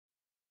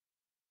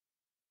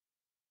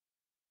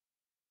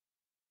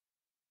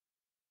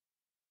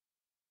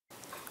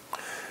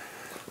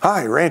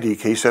Hi, Randy,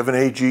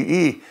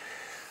 K7AGE.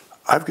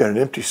 I've got an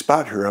empty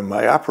spot here on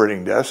my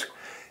operating desk,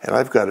 and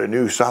I've got a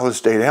new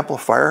solid-state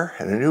amplifier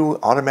and a new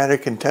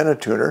automatic antenna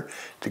tuner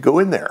to go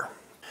in there.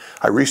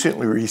 I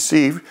recently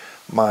received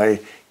my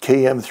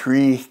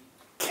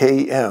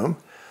KM3KM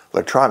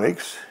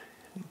Electronics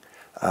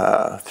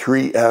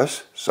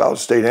 3S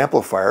solid-state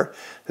amplifier.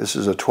 This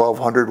is a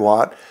 1200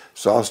 watt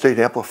solid-state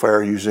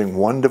amplifier using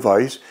one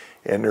device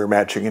and their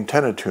matching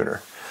antenna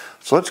tuner.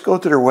 So let's go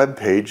to their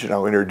webpage and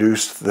I'll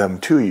introduce them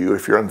to you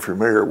if you're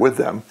unfamiliar with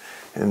them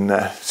and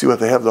see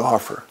what they have to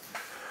offer.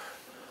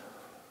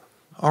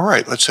 All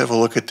right, let's have a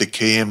look at the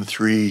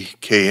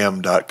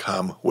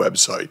KM3KM.com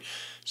website,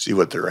 see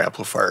what their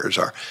amplifiers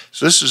are.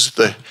 So this is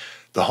the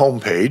home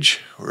page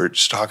where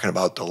it's talking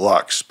about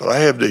Deluxe, but I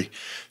have the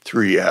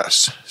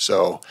 3S.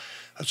 So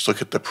let's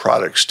look at the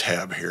products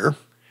tab here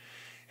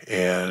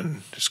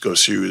and just go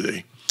through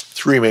the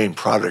three main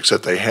products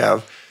that they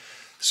have.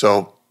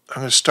 So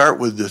I'm going to start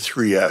with the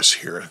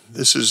 3S here.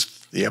 This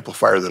is the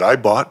amplifier that I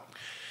bought,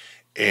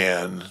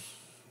 and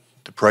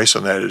the price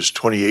on that is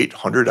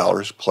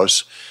 $2,800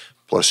 plus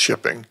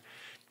shipping.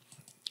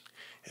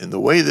 And the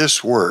way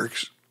this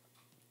works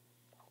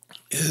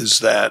is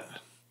that,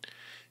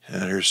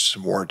 and there's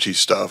some warranty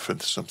stuff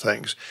and some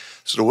things.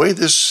 So the way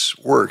this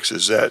works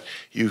is that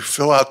you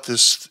fill out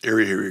this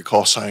area here, your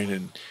call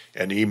sign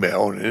and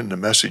email, and in the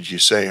message you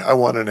say, I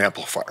want an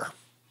amplifier.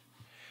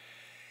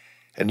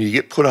 And you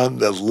get put on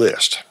the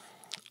list.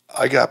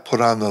 I got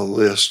put on the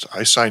list.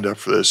 I signed up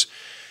for this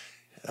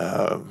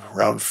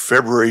around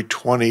February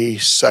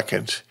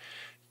 22nd,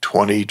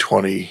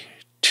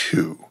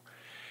 2022.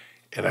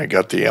 And I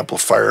got the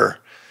amplifier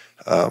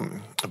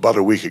about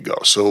a week ago.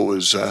 So it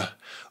was a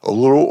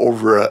little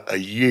over a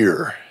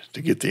year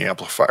to get the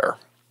amplifier.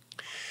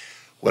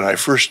 When I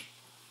first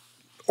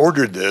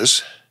ordered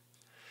this,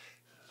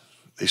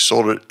 they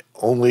sold it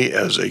only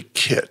as a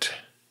kit.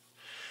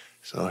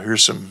 So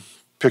here's some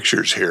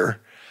pictures here.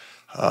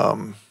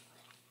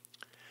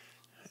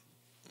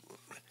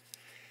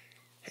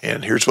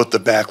 And here's what the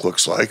back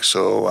looks like.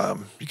 So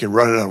you can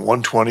run it on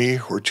 120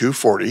 or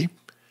 240.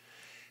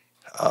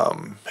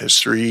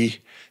 Has three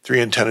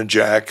antenna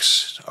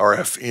jacks,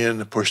 RF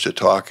in, push to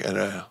talk, and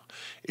a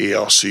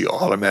ALC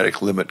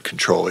automatic limit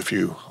control if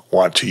you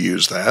want to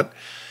use that.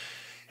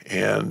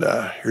 And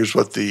here's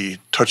what the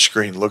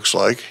touchscreen looks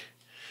like.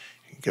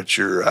 You get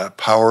your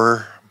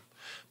power.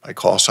 My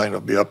call sign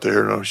will be up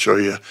there, and I'll show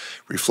you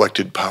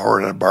reflected power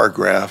and a bar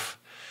graph,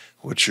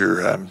 which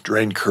your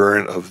drain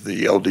current of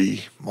the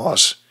LD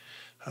MOS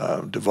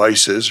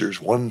devices.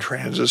 There's one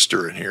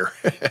transistor in here.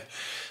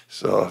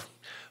 So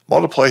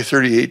multiply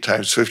 38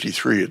 times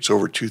 53, it's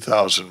over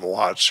 2,000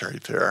 watts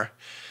right there.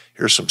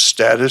 Here's some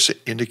status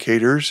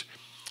indicators.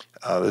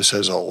 This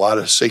has a lot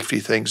of safety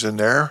things in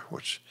there,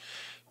 which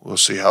we'll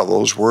see how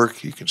those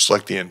work. You can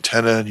select the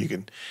antenna, and you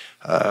can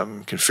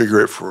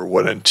configure it for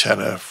what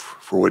antenna,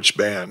 for which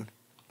band.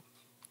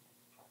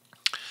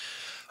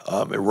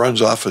 It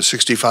runs off a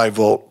 65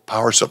 volt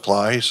power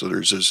supply, so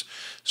there's this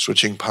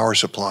switching power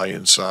supply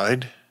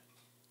inside.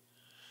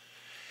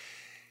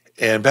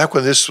 And back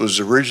when this was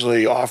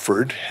originally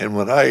offered, and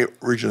when I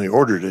originally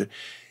ordered it,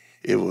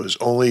 it was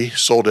only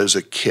sold as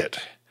a kit.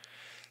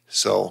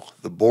 So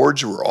the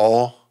boards were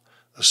all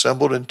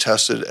assembled and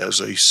tested as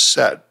a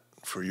set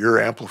for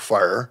your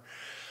amplifier,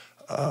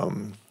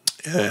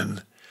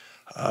 and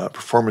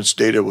performance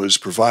data was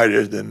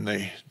provided, and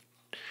they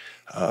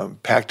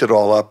packed it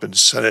all up and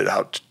sent it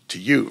out to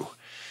you.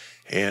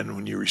 And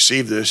when you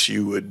receive this,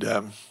 you would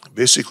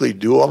basically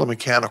do all the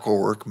mechanical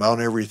work,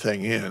 mount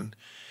everything in,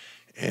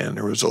 and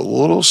there was a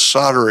little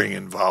soldering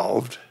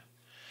involved,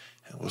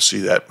 and we'll see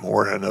that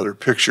more in another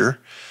picture.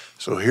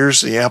 So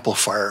here's the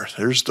amplifier.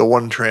 There's the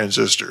one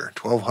transistor,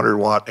 1200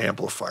 watt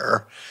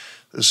amplifier.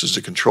 This is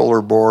the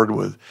controller board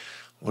with,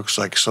 looks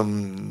like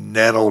some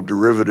nano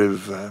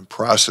derivative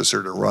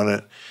processor to run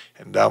it,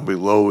 and down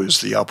below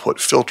is the output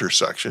filter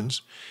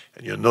sections.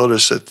 And you'll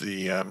notice that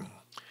the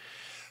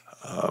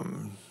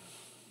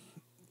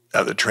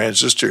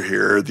transistor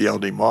here, the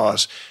LD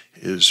MOS,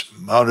 is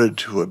mounted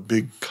to a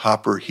big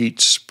copper heat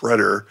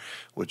spreader,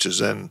 which is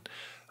then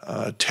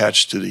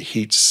attached to the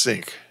heat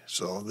sink.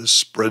 So this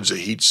spreads the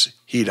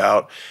heat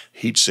out.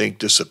 Heat sink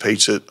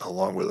dissipates it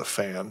along with a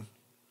fan.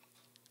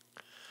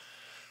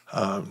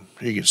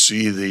 You can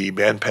see the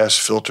bandpass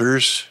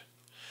filters.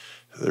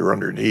 They're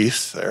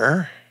underneath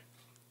there.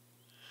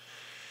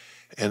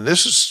 And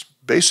this is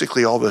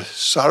basically all the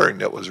soldering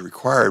that was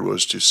required,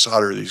 was to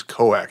solder these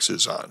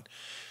coaxes on.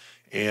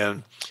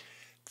 And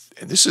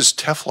this is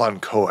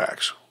Teflon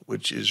coax,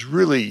 which is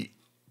really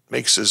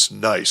makes this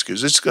nice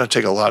because it's going to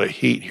take a lot of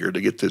heat here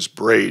to get this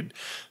braid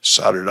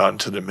soldered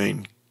onto the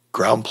main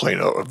ground plane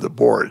of the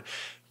board.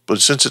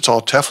 But since it's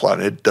all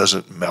Teflon, it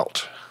doesn't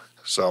melt.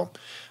 So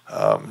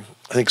I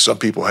think some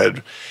people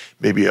had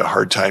maybe a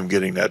hard time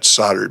getting that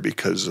soldered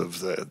because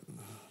of the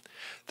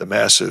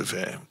massive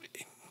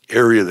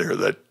area there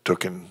that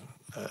took and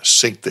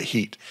sinked the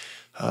heat.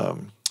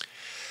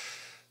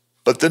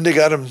 But then they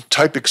got them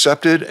type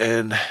accepted,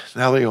 and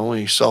now they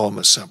only sell them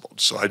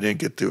assembled. So I didn't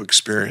get to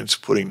experience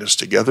putting this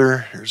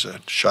together. Here's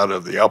a shot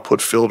of the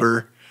output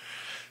filter.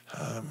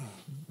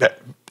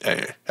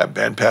 At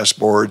bandpass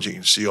boards, you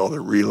can see all the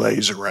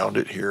relays around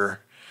it here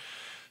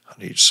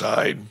on each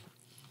side.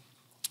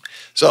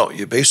 So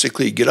you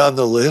basically get on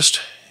the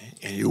list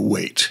and you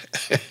wait.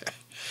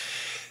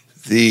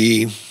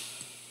 I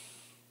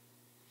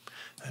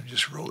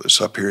just roll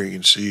this up here. You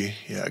can see,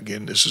 yeah,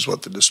 again, this is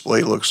what the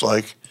display looks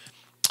like.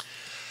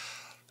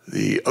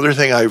 The other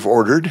thing I've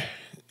ordered,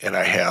 and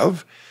I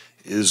have,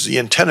 is the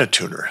antenna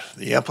tuner.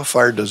 The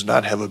amplifier does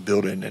not have a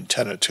built-in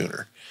antenna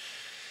tuner.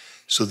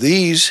 So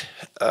these,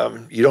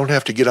 you don't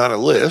have to get on a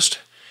list.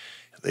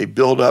 They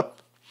build up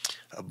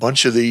a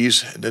bunch of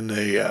these, and then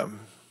they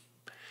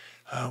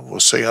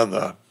will say on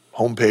the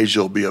homepage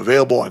they'll be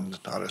available on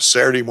a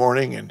Saturday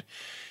morning, and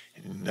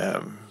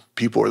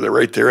people are there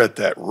right there at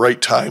that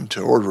right time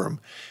to order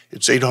them.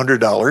 It's $800.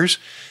 It's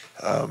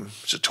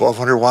a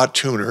 1200 watt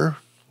tuner.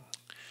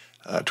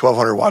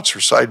 1200 watts for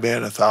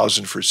sideband,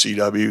 1000 for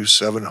CW,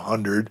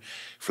 700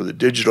 for the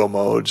digital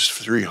modes,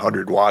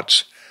 300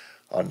 watts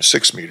on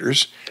 6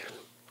 meters.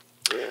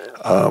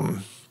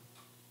 And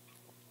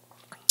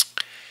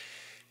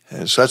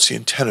so that's the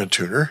antenna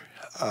tuner.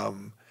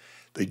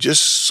 They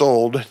just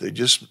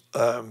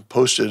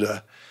posted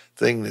a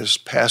thing this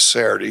past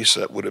Saturday, so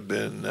that would have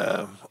been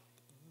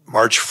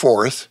March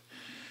 4th,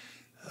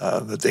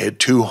 that they had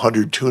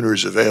 200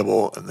 tuners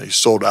available, and they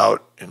sold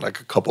out in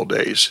like a couple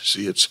days.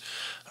 See, it's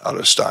out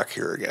of stock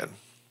here again.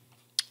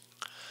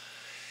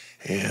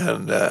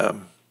 And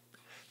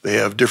they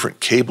have different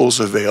cables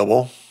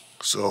available.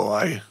 So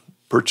I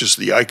purchased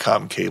the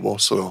ICOM cable,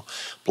 so it'll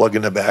plug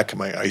in the back of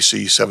my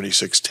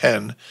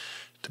IC7610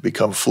 to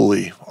become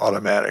fully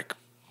automatic.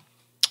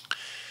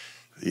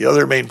 The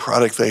other main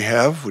product they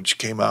have, which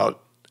came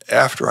out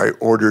after I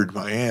ordered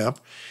my amp,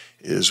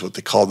 is what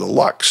they call the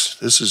Lux.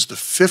 This is the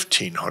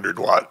 1500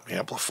 watt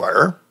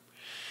amplifier.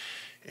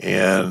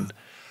 And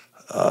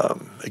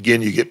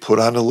again, you get put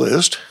on a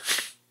list.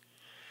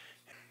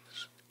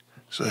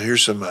 So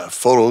here's some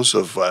photos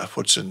of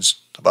what's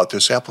about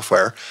this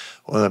amplifier.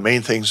 One of the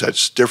main things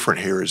that's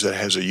different here is that it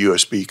has a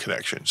USB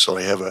connection. So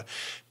they have a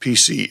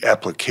PC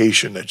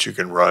application that you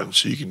can run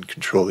so you can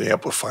control the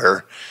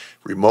amplifier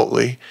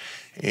remotely.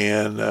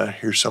 And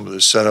here's some of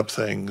the setup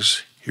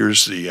things.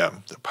 Here's the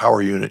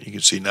power unit. You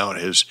can see now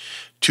it has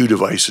 2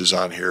 devices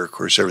on here. Of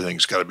course,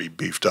 everything's got to be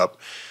beefed up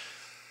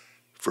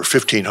for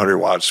 1500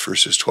 watts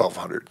versus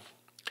 1200.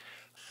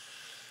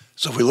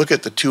 So if we look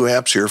at the 2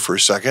 amps here for a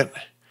second,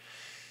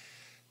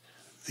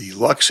 the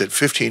Lux at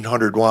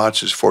 1500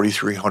 watts is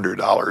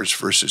 $4,300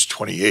 versus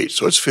 $2,800.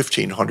 So it's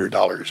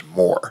 $1,500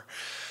 more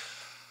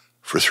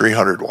for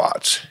 300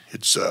 watts.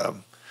 It's a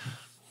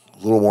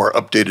little more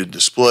updated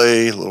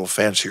display, a little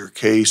fancier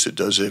case. It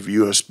does have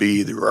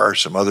USB. There are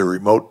some other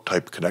remote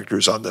type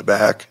connectors on the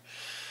back.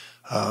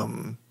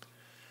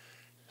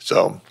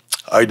 So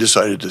I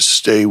decided to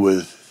stay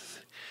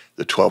with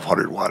the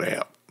 1200 watt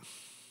amp.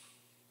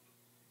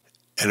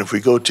 And if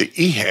we go to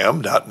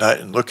eham.net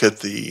and look at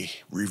the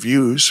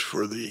reviews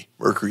for the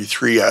Mercury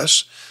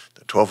 3S,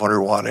 the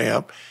 1200 watt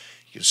amp,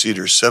 you can see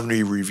there's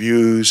 70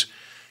 reviews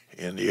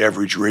and the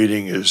average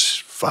rating is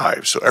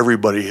 5. So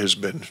everybody has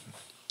been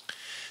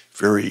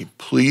very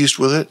pleased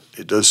with it.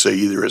 It does say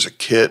either as a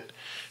kit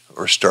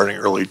or starting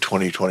early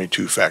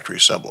 2022 factory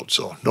assembled,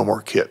 so no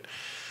more kit.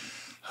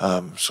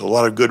 So a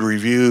lot of good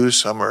reviews.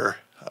 Some are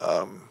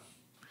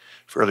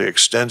fairly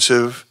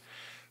extensive.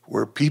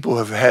 Where people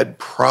have had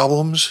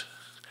problems,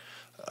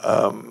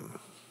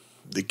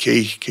 the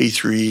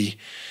K3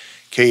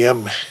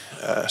 KM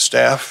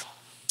staff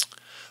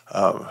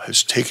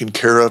has taken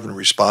care of and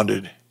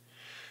responded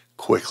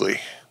quickly.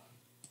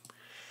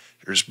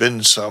 There's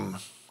been some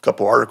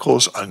couple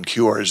articles on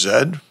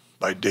QRZ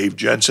by Dave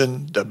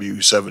Jensen,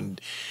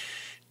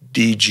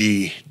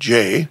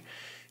 W7DGJ.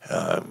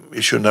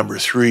 Issue number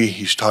 3,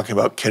 he's talking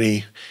about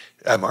Kenny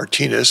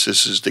Martinez.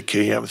 This is the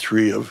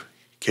KM3 of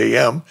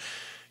KM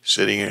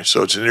sitting here.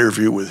 So it's an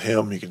interview with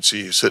him. You can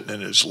see he's sitting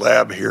in his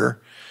lab here.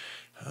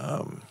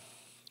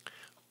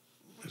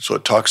 So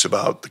it talks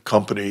about the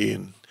company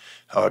and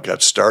how it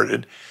got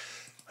started.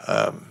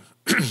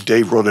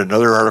 Dave wrote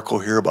another article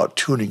here about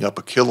tuning up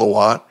a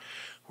kilowatt,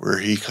 where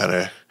he kind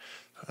of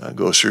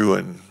goes through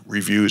and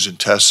reviews and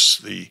tests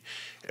the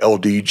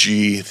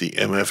LDG, the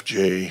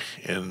MFJ,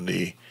 and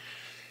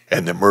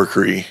the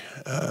Mercury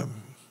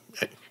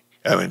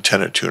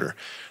antenna tuner.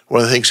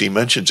 One of the things he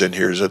mentions in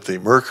here is that the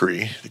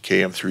Mercury, the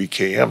KM3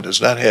 KM,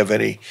 does not have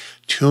any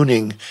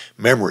tuning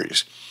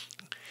memories.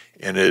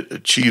 And it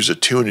achieves a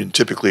tune in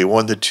typically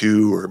 1 to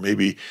 2 or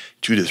maybe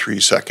 2 to 3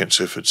 seconds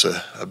if it's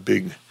a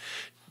big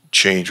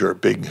change or a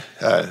big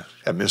a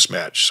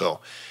mismatch. So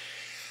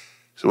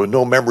with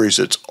no memories,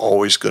 it's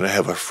always going to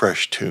have a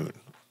fresh tune.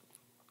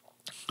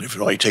 If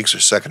it only takes a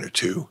second or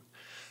 2,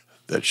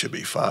 that should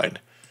be fine.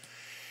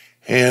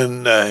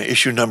 And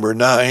issue number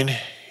 9,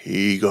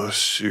 he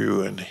goes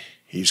through and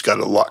he's got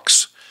a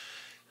Lux.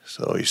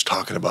 So he's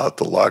talking about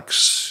the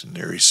Lux, and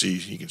there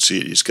you can see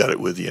it, he's got it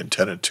with the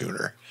antenna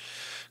tuner.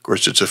 Of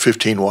course, it's a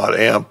 15-watt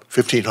amp,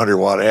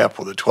 1500-watt amp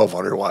with a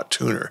 1200-watt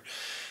tuner.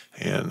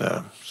 And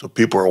so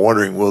people are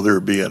wondering, will there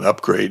be an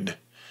upgrade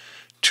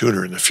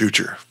tuner in the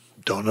future?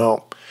 Don't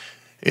know.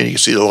 And you can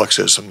see the Lux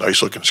has some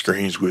nice looking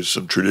screens with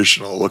some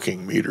traditional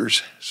looking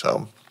meters.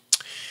 So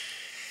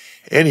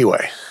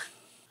anyway,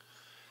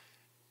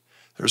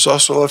 there's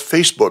also a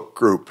Facebook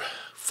group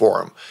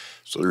forum.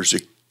 So there's a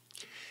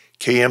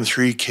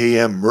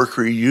KM3KM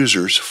Mercury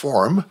users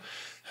forum,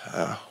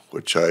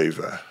 which I'm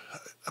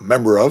a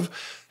member of.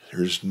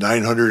 There's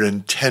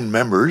 910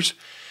 members.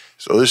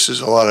 So this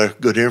is a lot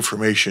of good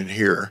information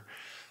here.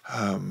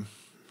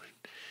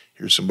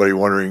 Here's somebody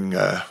wondering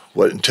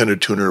what antenna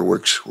tuner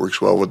works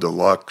well with the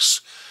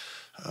Lux.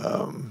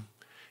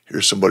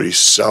 Here's somebody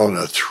selling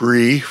a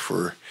 3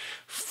 for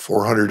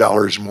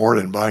 $400 more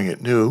than buying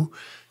it new.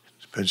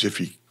 Depends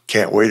if you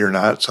can't wait or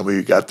not. Somebody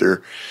who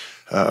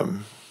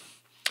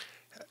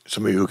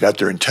got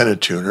their antenna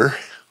tuner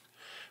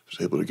was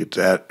able to get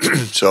that.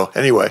 So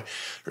anyway,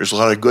 there's a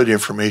lot of good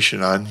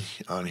information on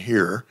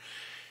here.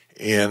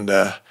 And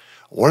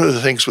one of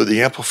the things with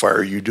the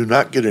amplifier, you do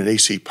not get an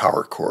AC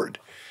power cord.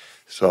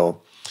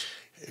 So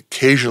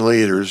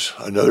occasionally there's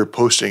another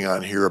posting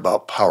on here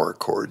about power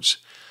cords.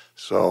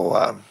 So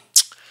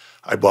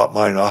I bought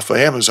mine off of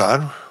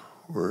Amazon,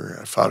 where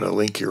I found a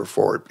link here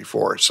for it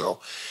before.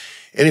 So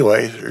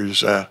anyway,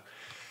 there's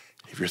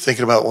if you're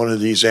thinking about one of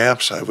these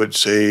amps, I would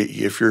say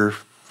if you're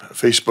a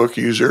Facebook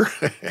user,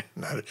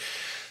 not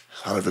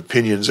a lot of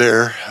opinions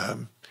there,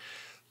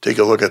 take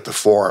a look at the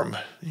forum.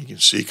 You can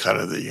see kind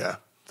of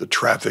the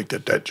traffic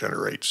that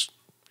generates.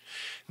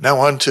 Now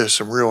on to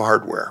some real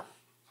hardware.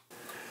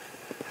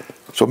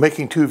 So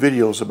making 2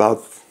 videos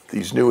about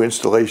these new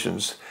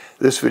installations.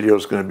 This video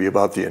is going to be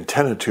about the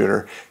antenna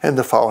tuner, and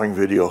the following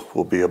video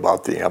will be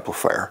about the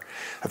amplifier.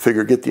 I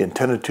figure get the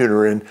antenna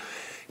tuner in,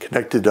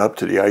 connected up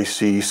to the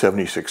IC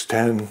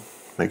 7610,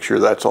 make sure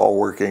that's all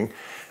working,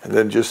 and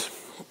then just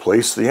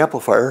place the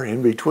amplifier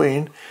in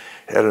between,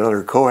 add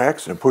another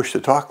coax and push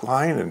the talk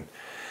line and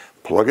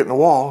plug it in the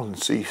wall and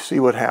see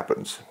what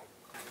happens.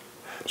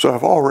 So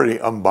I've already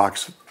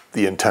unboxed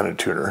the antenna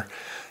tuner,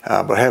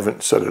 but I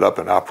haven't set it up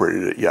and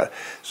operated it yet.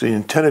 So the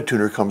antenna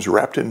tuner comes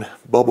wrapped in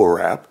bubble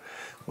wrap,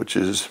 which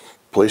is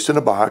placed in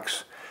a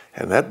box,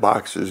 and that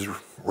box is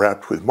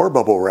wrapped with more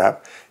bubble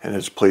wrap, and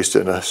it's placed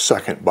in a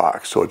second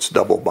box, so it's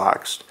double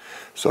boxed.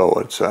 So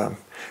it's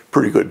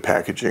pretty good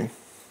packaging.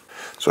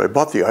 So I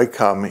bought the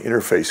ICOM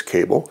interface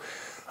cable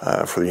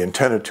for the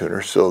antenna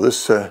tuner. So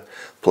this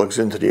plugs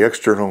into the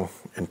external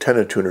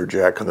antenna tuner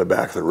jack on the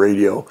back of the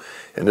radio,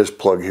 and this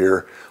plug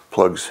here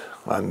plugs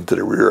onto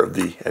the rear of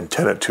the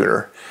antenna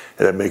tuner,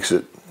 and it makes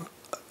it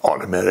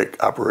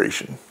automatic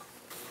operation.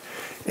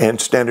 And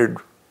standard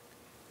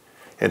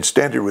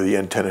with the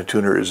antenna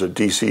tuner is a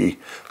DC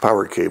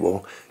power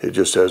cable. It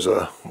just has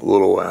a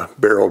little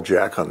barrel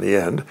jack on the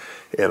end,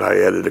 and I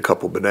added a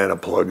couple banana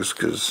plugs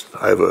because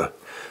I have a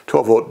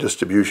 12-volt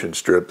distribution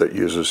strip that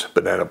uses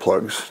banana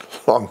plugs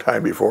a long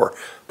time before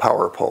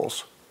power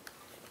poles.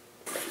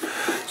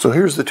 So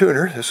here's the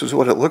tuner. This is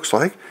what it looks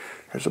like.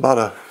 There's about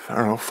a,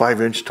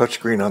 5-inch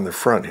touchscreen on the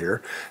front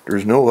here.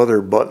 There's no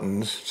other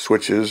buttons,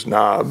 switches,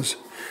 knobs,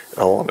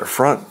 all on the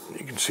front.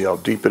 You can see how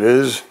deep it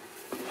is.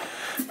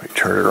 I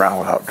turn it around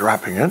without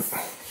dropping it.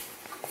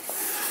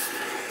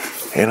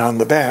 And on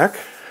the back,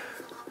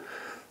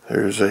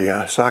 there's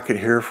a socket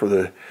here for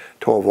the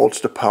 12 volts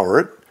to power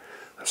it,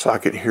 a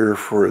socket here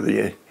for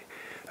the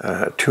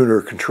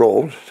tuner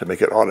control to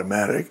make it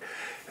automatic,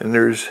 and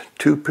there's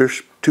two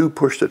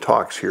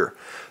push-to-talks here.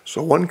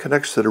 So one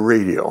connects to the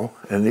radio,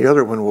 and the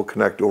other one will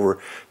connect over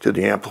to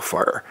the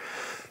amplifier.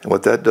 And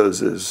what that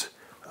does is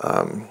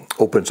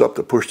opens up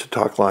the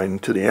push-to-talk line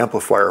to the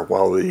amplifier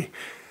while the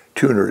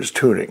tuner is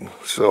tuning.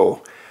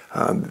 So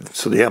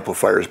the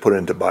amplifier is put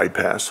into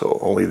bypass, so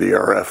only the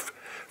RF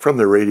from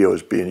the radio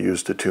is being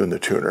used to tune the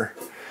tuner.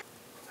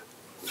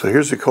 So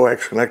here's the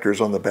coax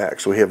connectors on the back.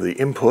 So we have the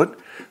input,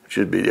 which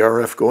should be the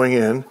RF going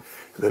in.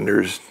 Then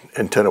there's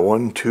antenna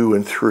 1, 2,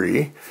 and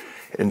 3.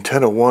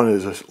 Antenna 1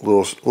 is a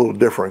little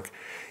different.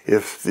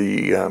 If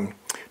the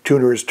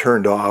tuner is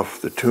turned off,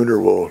 the tuner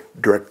will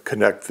direct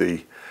connect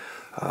the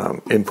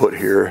input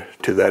here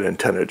to that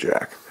antenna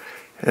jack.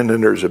 And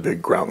then there's a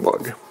big ground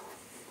lug.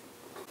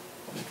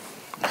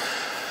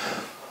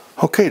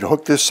 Okay, to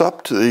hook this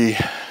up to the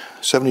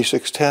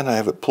 7610, I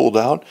have it pulled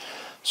out.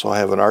 So I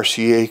have an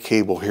RCA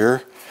cable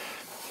here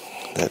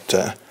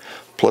that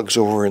plugs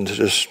over into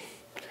this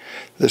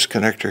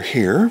connector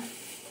here.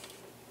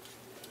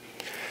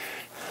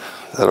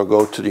 That'll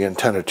go to the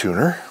antenna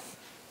tuner.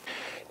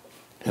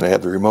 And I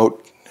have the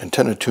remote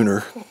antenna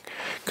tuner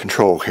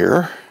control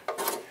here.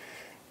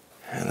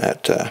 And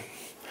that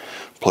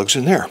plugs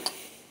in there.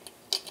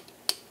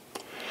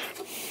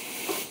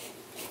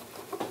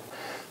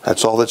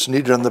 That's all that's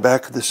needed on the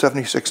back of the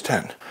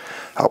 7610.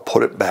 I'll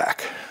put it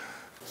back.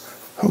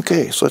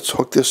 Okay, so let's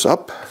hook this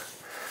up.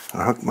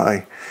 I'll hook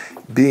my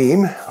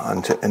beam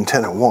onto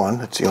antenna 1.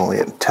 That's the only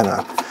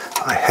antenna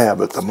I have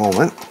at the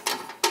moment.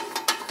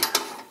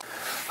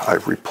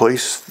 I've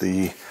replaced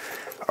the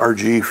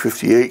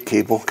RG58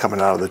 cable coming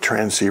out of the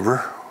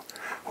transceiver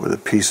with a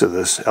piece of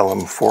this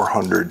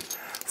LM400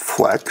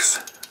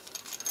 flex,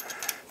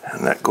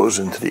 and that goes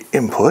into the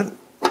input.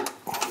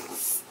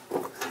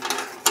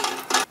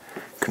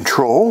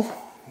 Control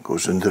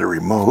goes into the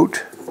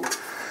remote,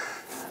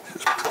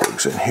 just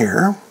plugs in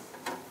here.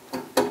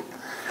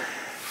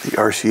 The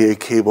RCA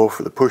cable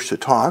for the push to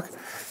talk,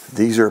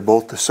 these are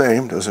both the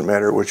same, doesn't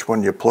matter which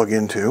one you plug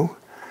into.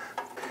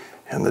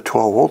 And the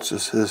 12 volts,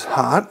 this is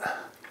hot,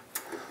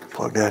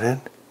 plug that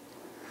in.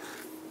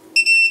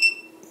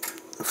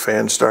 The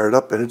fan started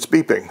up and it's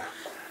beeping.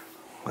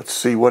 Let's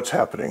see what's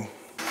happening.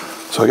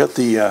 So I got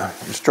the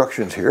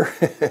instructions here,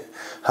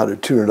 how to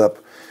tune it up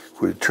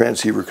with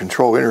transceiver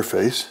control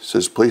interface. It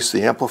says place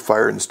the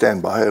amplifier in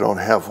standby. I don't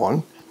have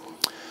one.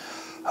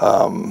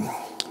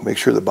 Make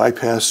sure the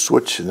bypass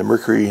switch and the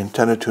Mercury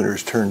antenna tuner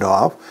is turned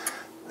off.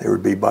 There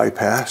would be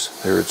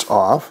bypass. There it's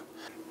off.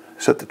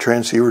 Set the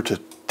transceiver to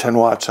 10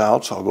 watts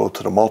out, so I'll go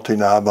to the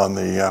multi-knob on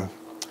the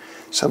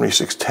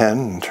 7610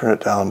 and turn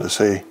it down to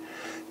say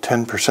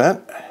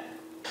 10%.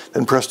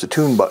 Then press the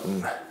tune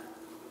button.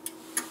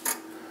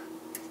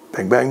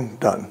 Bang, bang,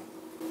 done.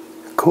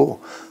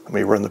 Cool. Let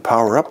me run the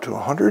power up to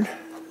 100.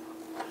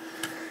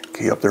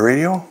 Key up the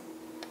radio.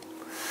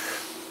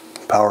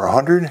 Power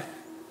 100.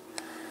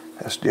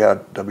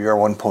 SDR WR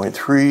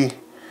 1.3.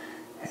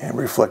 And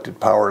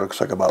reflected power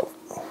looks like about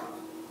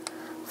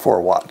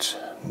 4 watts.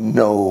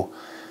 No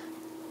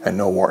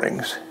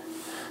warnings.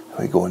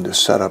 We go into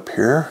setup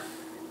here.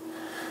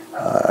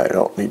 I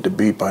don't need to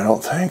beep, I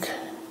don't think.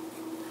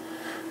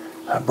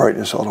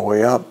 Brightness all the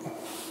way up.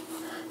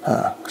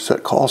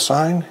 Set call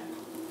sign.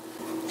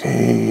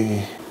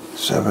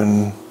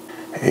 K7AGE.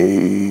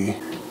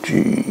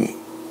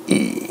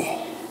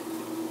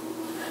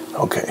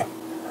 Okay,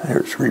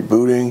 there's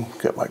rebooting.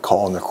 Got my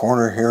call in the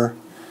corner here.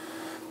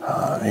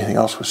 Anything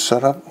else was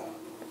set up?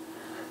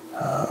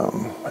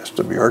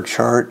 SWR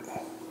chart.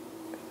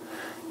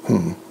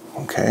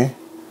 Okay.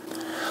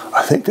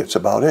 I think that's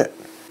about it.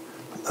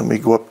 Let me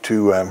go up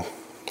to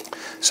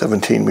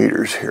 17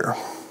 meters here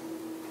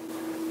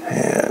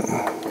and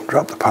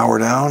drop the power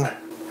down.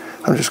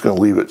 I'm just going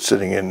to leave it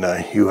sitting in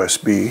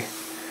USB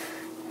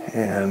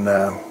and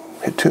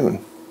hit tune.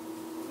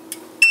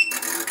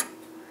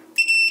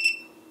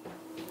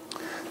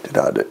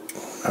 Did it.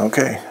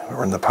 Okay,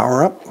 run the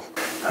power up.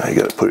 I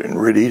got to put it in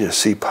ready to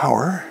see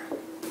power.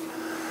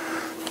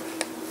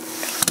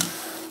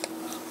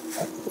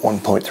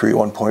 1.3,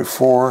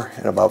 1.4,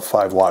 and about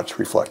 5 watts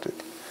reflected.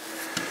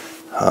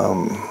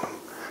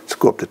 Let's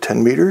go up to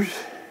 10 meters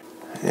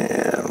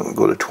and we'll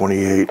go to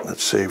 28.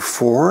 Let's say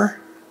 4.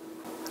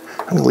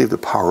 I'm going to leave the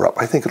power up.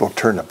 I think it'll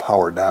turn the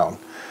power down.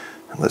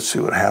 And let's see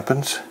what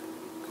happens.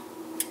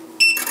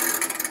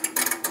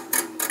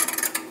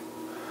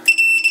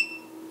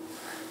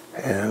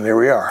 And there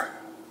we are.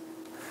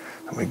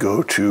 Let me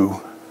go to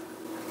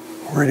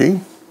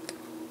ready.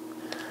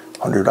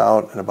 100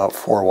 out and about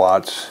 4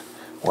 watts.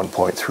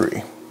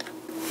 1.3.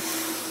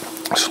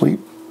 Sleep.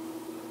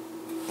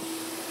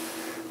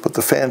 But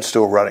the fan's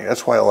still running.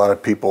 That's why a lot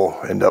of people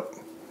end up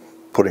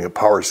putting a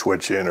power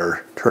switch in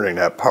or turning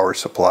that power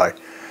supply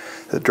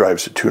that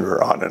drives the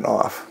tuner on and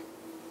off.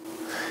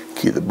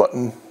 Key the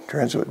button,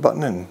 transmit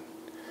button, and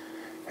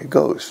it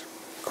goes.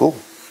 Cool.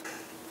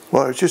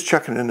 Well, I was just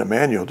checking in the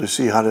manual to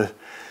see how to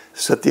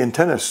set the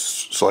antenna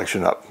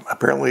selection up.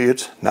 Apparently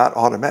it's not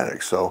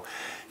automatic, so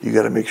you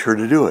got to make sure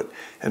to do it.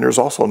 And there's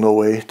also no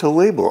way to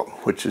label them,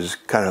 which is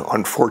kind of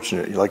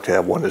unfortunate. You like to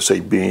have one to say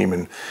beam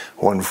and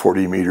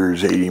 140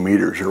 meters, 80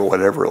 meters, or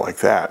whatever like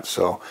that.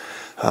 So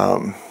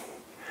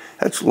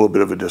that's a little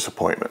bit of a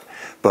disappointment.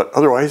 But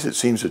otherwise, it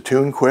seems to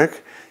tune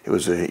quick. It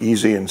was an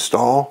easy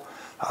install.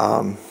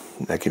 I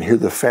can hear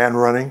the fan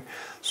running,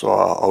 so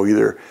I'll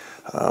either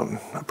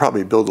I'll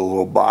probably build a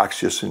little box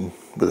just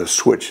with a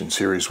switch in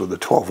series with a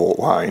 12-volt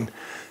line,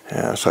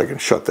 so I can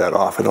shut that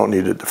off. I don't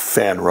need it to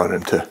fan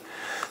running to,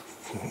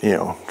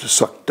 to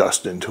suck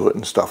dust into it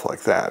and stuff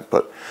like that.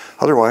 But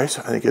otherwise,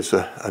 I think it's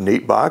a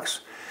neat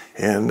box.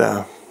 And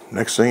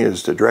next thing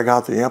is to drag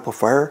out the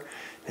amplifier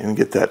and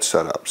get that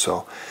set up.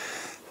 So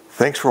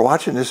thanks for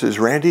watching. This is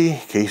Randy,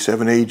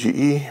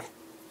 K7AGE.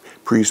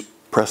 Please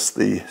press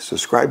the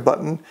subscribe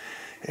button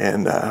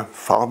and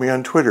follow me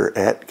on Twitter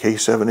at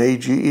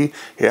K7AGE.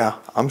 Yeah,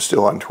 I'm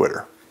still on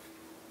Twitter.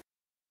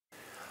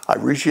 I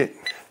appreciate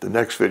the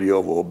next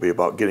video will be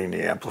about getting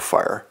the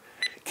amplifier.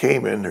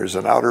 Came in, there's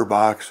an outer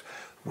box,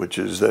 which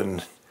is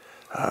then,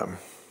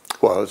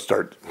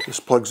 this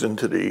plugs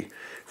into the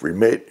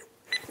remote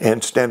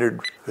and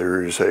standard.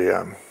 There's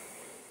a,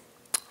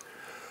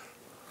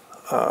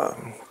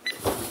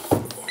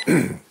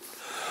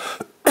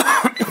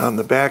 on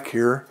the back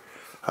here,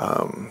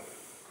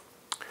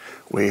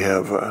 we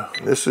have,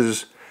 this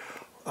is,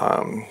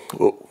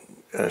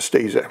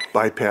 stays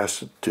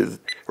bypassed to,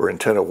 or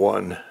antenna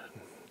 1.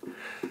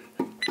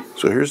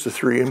 So here's the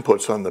 3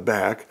 inputs on the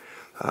back.